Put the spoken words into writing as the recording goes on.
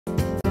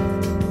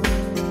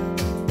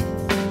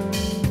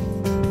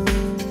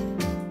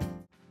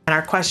And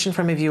our question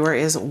from a viewer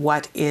is,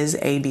 what is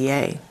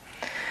ABA?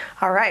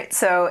 All right,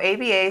 so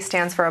ABA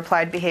stands for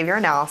Applied Behavior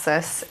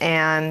Analysis,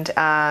 and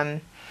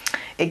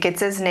it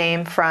gets its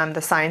name from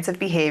the science of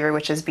behavior,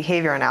 which is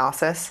behavior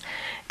analysis.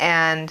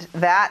 And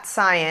that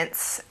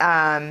science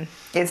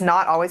is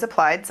not always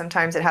applied.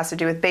 Sometimes it has to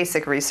do with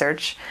basic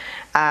research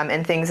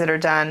and things that are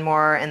done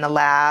more in the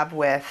lab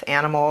with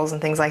animals and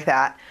things like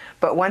that.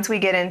 But once we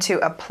get into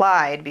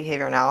applied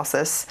behavior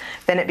analysis,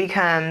 then it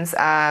becomes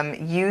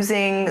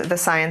using the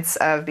science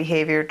of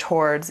behavior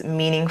towards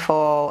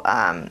meaningful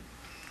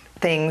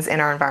things in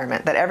our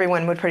environment that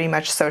everyone would pretty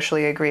much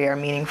socially agree are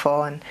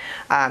meaningful and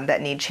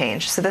that need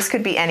change. So this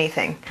could be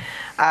anything.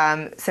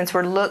 Since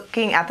we're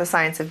looking at the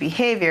science of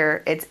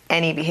behavior, it's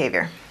any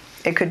behavior.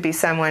 It could be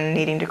someone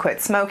needing to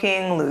quit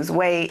smoking, lose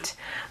weight,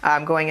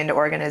 going into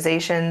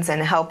organizations and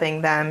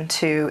helping them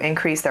to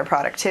increase their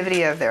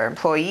productivity of their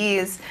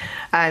employees.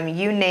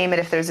 You name it,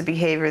 if there's a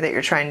behavior that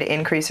you're trying to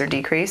increase or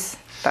decrease,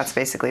 that's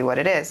basically what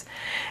it is.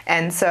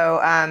 And so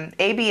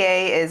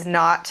ABA is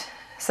not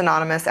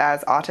synonymous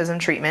as autism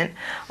treatment,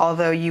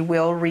 although you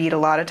will read a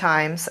lot of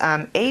times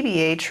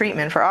ABA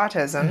treatment for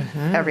autism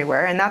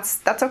everywhere, and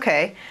that's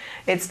okay.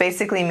 It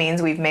basically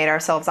means we've made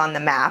ourselves on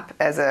the map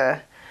as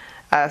a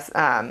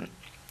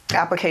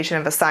application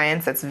of a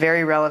science that's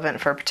very relevant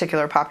for a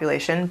particular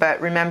population, but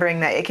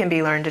remembering that it can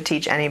be learned to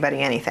teach anybody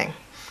anything.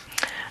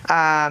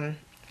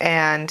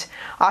 And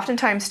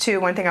oftentimes too,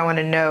 one thing I want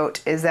to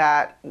note is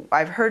that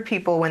I've heard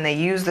people, when they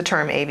use the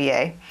term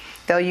ABA,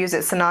 they'll use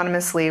it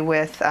synonymously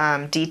with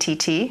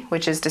DTT,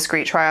 which is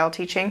discrete trial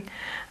teaching.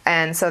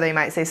 And so they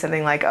might say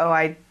something like, oh,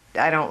 I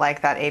don't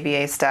like that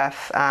ABA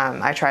stuff.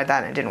 I tried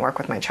that and it didn't work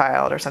with my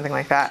child, or something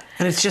like that.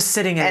 And it's just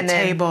sitting at a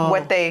table. And then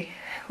what they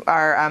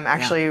are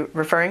actually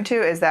referring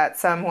to is that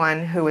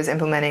someone who was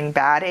implementing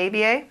bad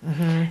ABA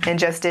and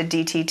just did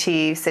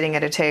DTT, sitting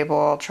at a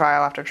table,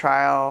 trial after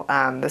trial,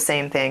 the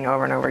same thing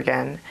over and over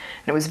again. And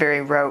it was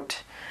very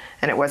rote,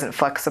 and it wasn't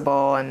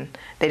flexible, and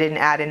they didn't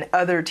add in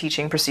other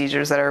teaching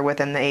procedures that are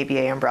within the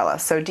ABA umbrella.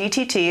 So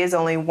DTT is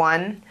only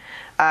one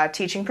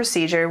teaching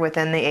procedure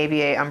within the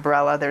ABA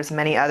umbrella. There's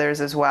many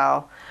others as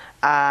well.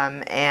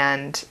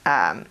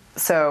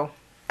 So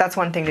that's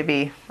one thing to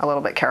be a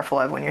little bit careful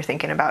of when you're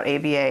thinking about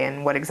ABA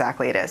and what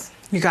exactly it is.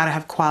 You got to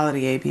have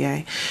quality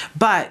ABA.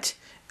 But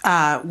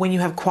when you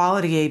have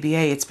quality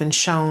ABA, it's been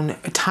shown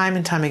time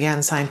and time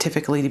again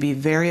scientifically to be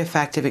very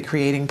effective at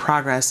creating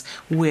progress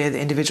with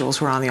individuals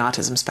who are on the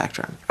autism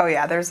spectrum. Oh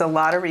yeah, there's a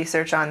lot of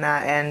research on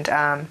that, and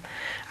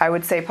I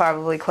would say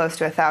probably close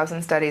to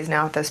 1,000 studies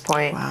now at this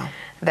point. Wow.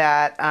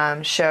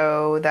 That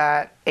show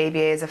that ABA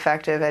is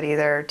effective at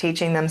either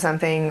teaching them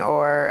something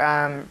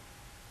or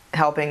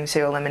helping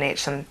to eliminate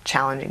some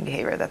challenging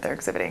behavior that they're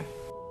exhibiting.